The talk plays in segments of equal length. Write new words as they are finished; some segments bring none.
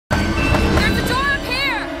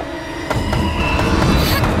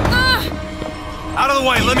the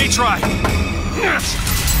way. Let me try.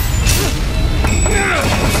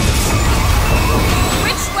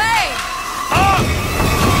 Which way? Up!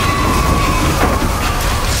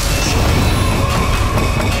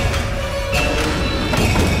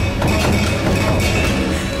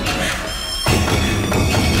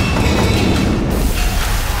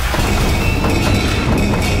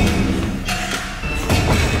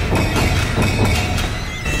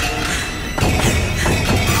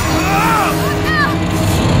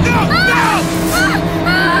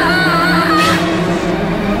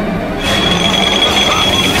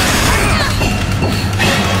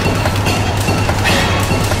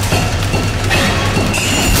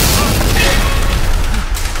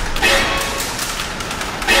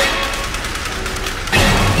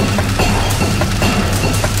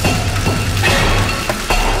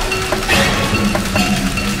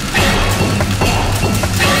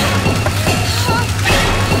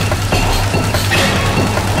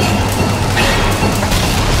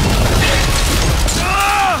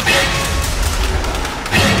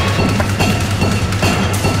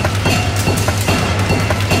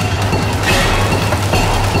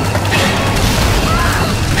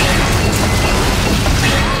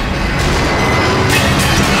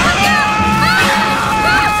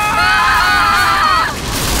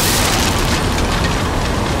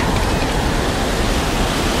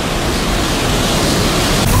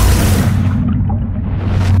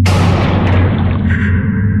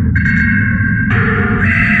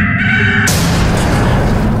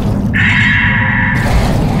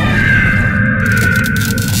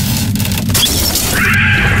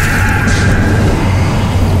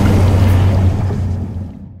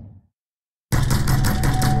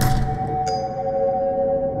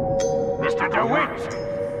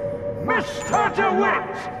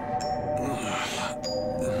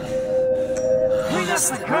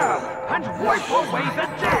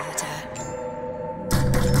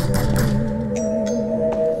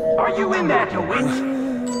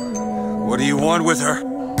 What do you want with her?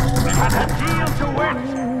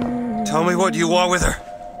 Tell me what you want with her.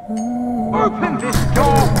 Open this door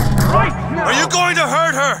right now! Are you going to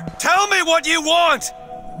hurt her? Tell me what you want!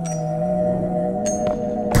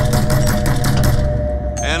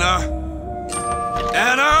 Anna?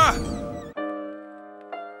 Anna?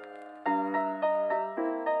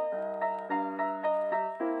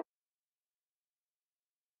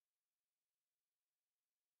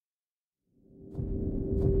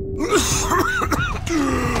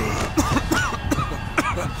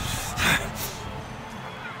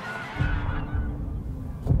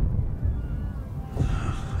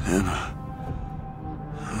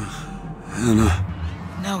 Anna.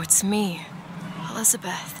 No, it's me,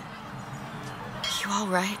 Elizabeth. You all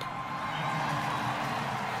right?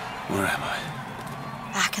 Where am I?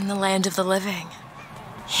 Back in the land of the living.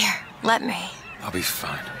 Here, let me. I'll be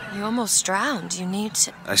fine. You almost drowned. You need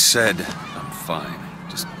to... I said I'm fine.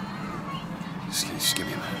 Just give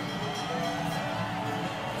me a minute.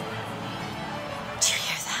 Do you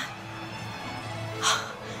hear that?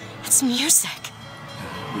 It's music.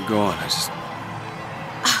 You go on. I just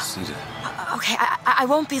need to... Okay, I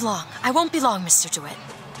won't be long. I won't be long, Mr. DeWitt.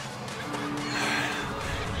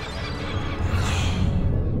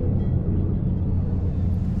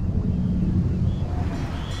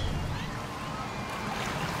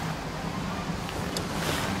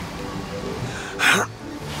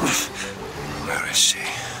 Where is she?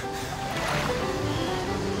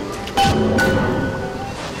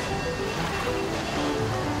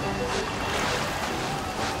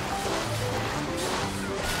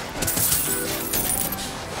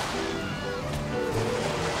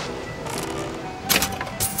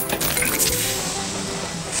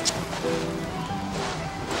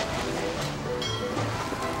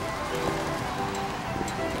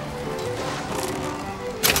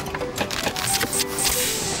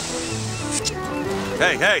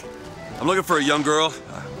 Hey, I'm looking for a young girl,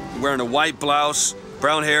 wearing a white blouse,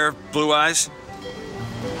 brown hair, blue eyes.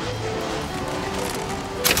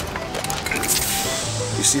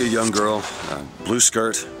 You see a young girl, blue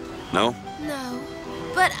skirt? No? No,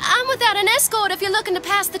 but I'm without an escort if you're looking to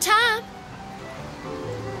pass the time.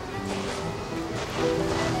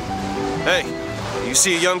 Hey, you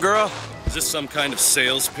see a young girl? Is this some kind of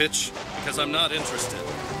sales pitch? Because I'm not interested.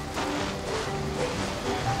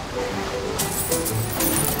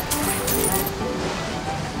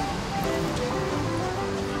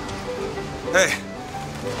 Hey,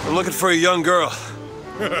 I'm looking for a young girl.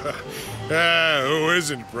 Who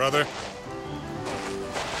isn't, brother?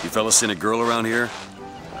 You fellas seen a girl around here?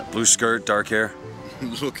 Blue skirt, dark hair?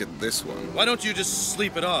 Look at this one. Why don't you just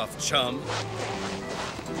sleep it off, chum?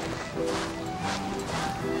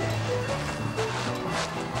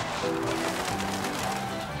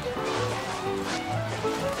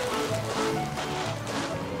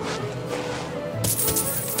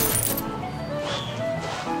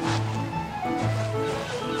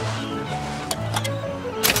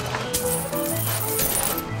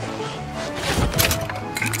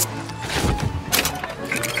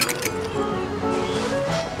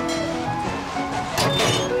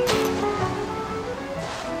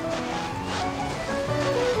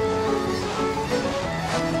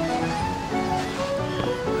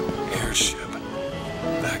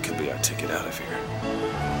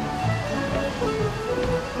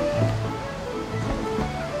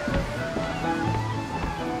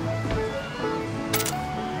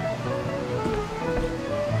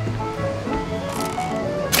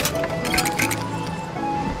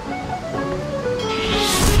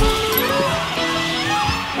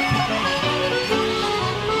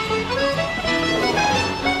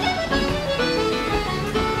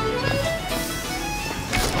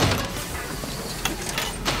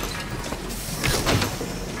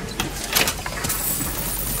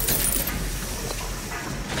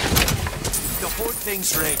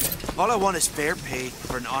 Everything's rigged. All I want is fair pay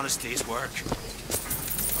for an honest day's work.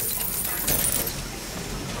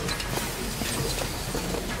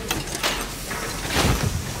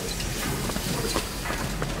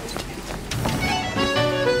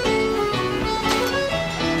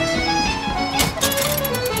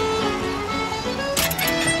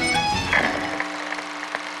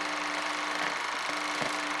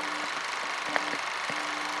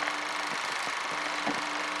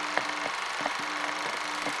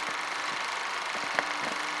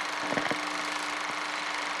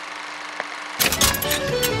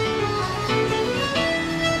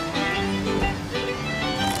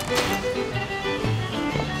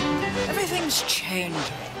 Everything's changing.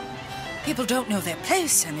 People don't know their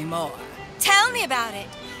place anymore. Tell me about it.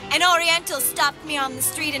 An Oriental stopped me on the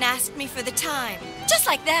street and asked me for the time. Just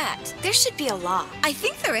like that. There should be a law. I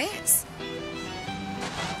think there is.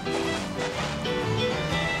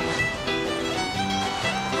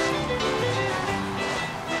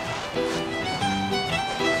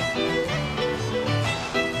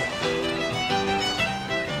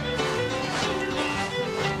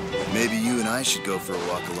 Maybe you and I should go for a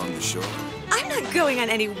walk along the shore. I'm not going on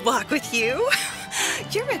any walk with you.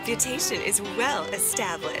 Your reputation is well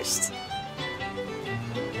established.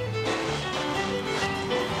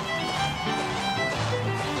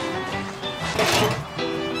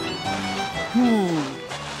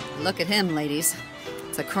 Look at him, ladies.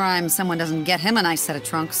 It's a crime someone doesn't get him a nice set of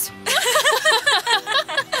trunks.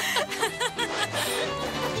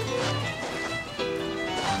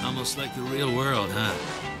 Almost like the real world, huh?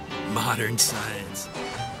 Modern science.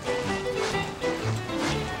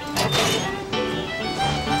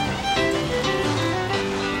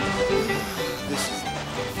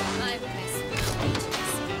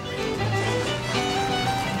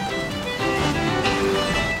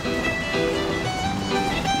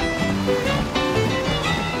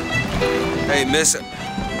 Hey, miss.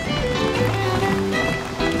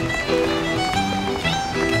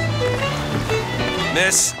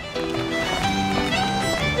 Miss.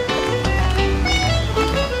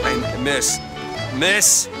 Hey,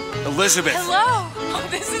 Miss Elizabeth. Hello. Oh,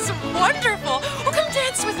 this is wonderful. Well, come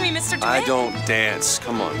dance with me, Mr. DeWitt. I don't dance.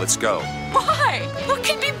 Come on, let's go. Why? What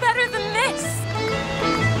could be better than this?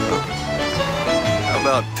 How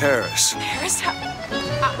about Paris? Paris?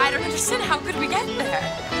 I don't understand. How could we get there?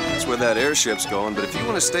 That's where that airship's going, but if you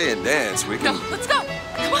want to stay and dance, we can... No, let's go.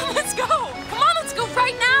 Come on, let's go. Come on, let's go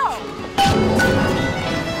right now.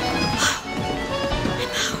 I'm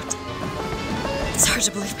out. It's hard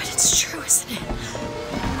to believe, but it's true, isn't it?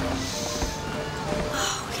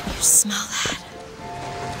 Oh, can you smell that?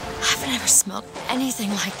 I've never smelled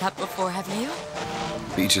anything like that before, have you?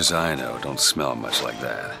 Beaches I know don't smell much like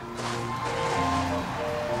that.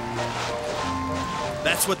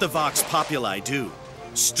 That's what the Vox Populi do.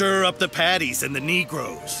 Stir up the paddies and the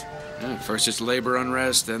Negroes. First it's labor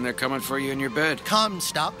unrest, then they're coming for you in your bed.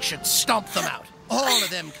 Comstock should stomp them out. All of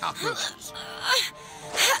them cockroaches.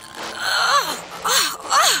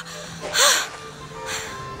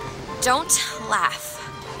 Don't laugh.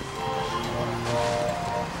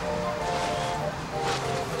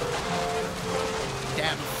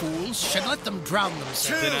 Damn fools should let them drown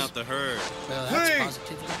themselves. Thin out the herd. Well, that's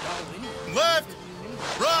positively Darwinian. Left!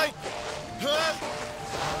 Right! Left!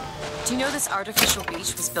 Do you know this artificial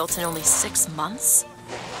beach was built in only 6 months?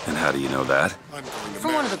 And how do you know that?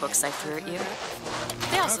 From one of the books I threw at you.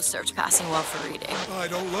 They also served passing well for reading. I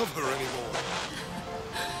don't love her anymore.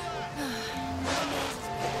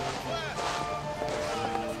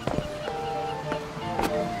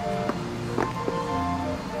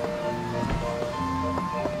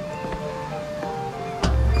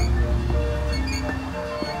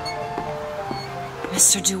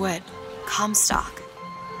 Mr. DeWitt, Comstock.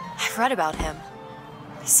 I've read about him.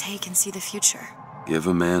 They say he can see the future. Give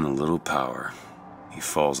a man a little power. He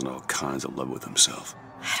falls in all kinds of love with himself.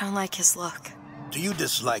 I don't like his look. Do you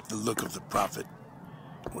dislike the look of the prophet?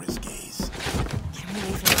 Or his gaze? Can we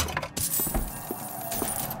leave now?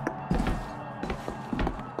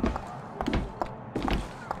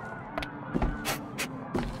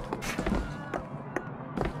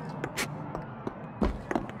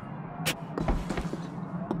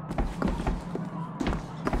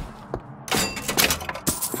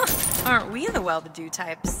 Aren't we the well-to-do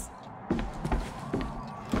types?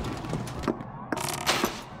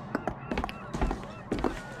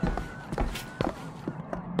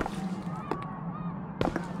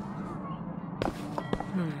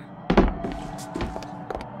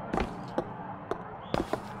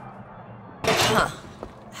 Huh.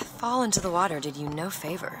 That fall into the water did you no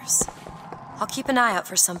favors. I'll keep an eye out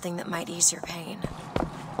for something that might ease your pain.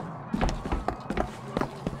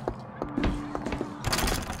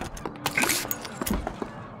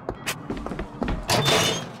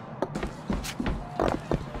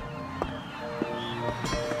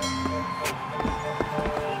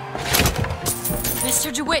 Mr.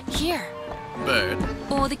 DeWitt, here. Bird.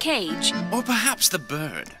 Or the cage. Or perhaps the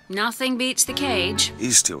bird. Nothing beats the cage.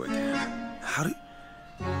 These two again. How do...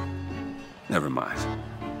 Never mind.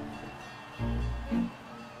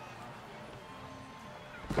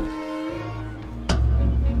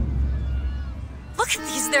 Look at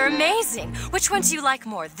these, they're amazing. Which one do you like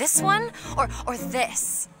more, this one or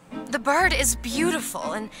this? The bird is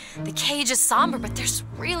beautiful and the cage is somber, but there's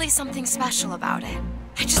really something special about it.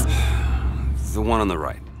 The one on the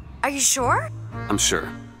right. Are you sure? I'm sure.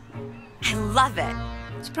 I love it.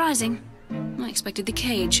 Surprising. I expected the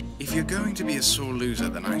cage. If you're going to be a sore loser,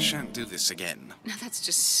 then I shan't do this again. Now that's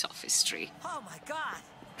just sophistry. Oh my God!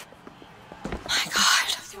 My God.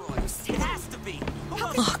 It has to be.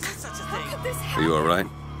 Look. Are you all right?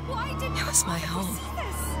 It was my home.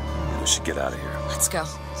 We should get out of here. Let's go.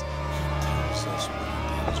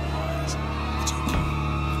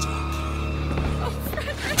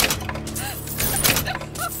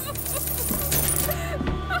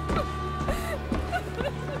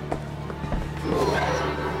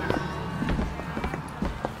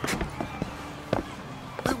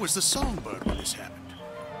 Where was the songbird when this happened?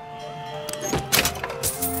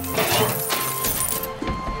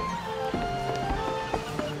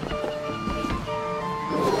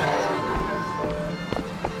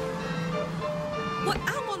 What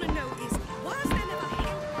I want to know is, why is there never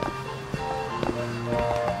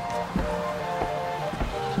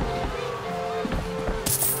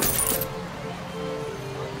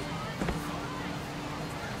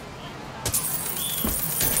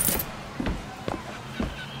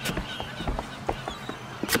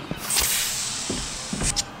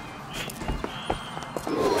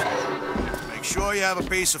Make sure you have a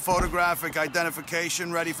piece of photographic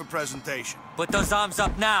identification ready for presentation. Put those arms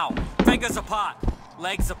up now. Fingers apart.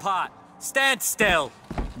 Legs apart. Stand still.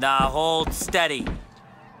 Now hold steady.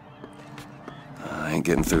 I ain't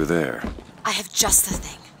getting through there. I have just the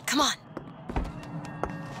thing. Come on.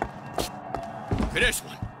 Look at this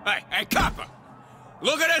one. Hey, copper!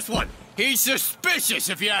 Look at this one! He's suspicious,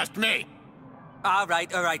 if you ask me! All right,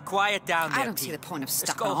 quiet down there, I don't see Pete. the point of Just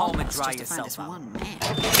stopping go all home and of us dry just to find this yourself up. one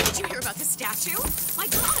man. Did you hear about the statue? My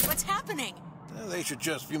God, what's happening? Well, they should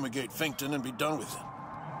just fumigate Finkton and be done with it.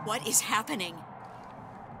 What is happening?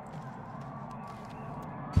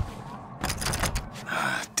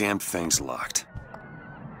 Damn thing's locked.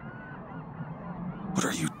 What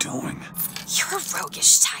are you doing? You're a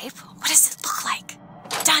roguish type. What does it look like?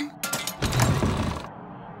 Done.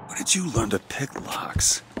 Where did you learn to pick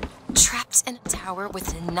locks? Trapped in a tower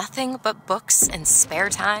with nothing but books and spare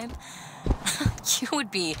time? You would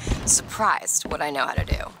be surprised what I know how to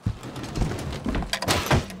do.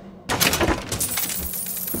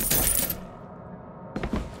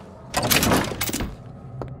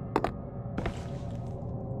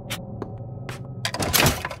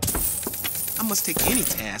 I must take any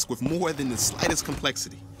task with more than the slightest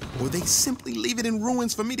complexity, or they simply leave it in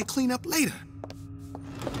ruins for me to clean up later.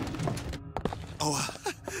 Oh,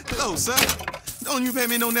 hello, sir. Don't you pay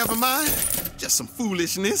me no never mind. Just some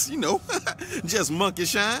foolishness, you know. Just monkey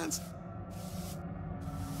shines.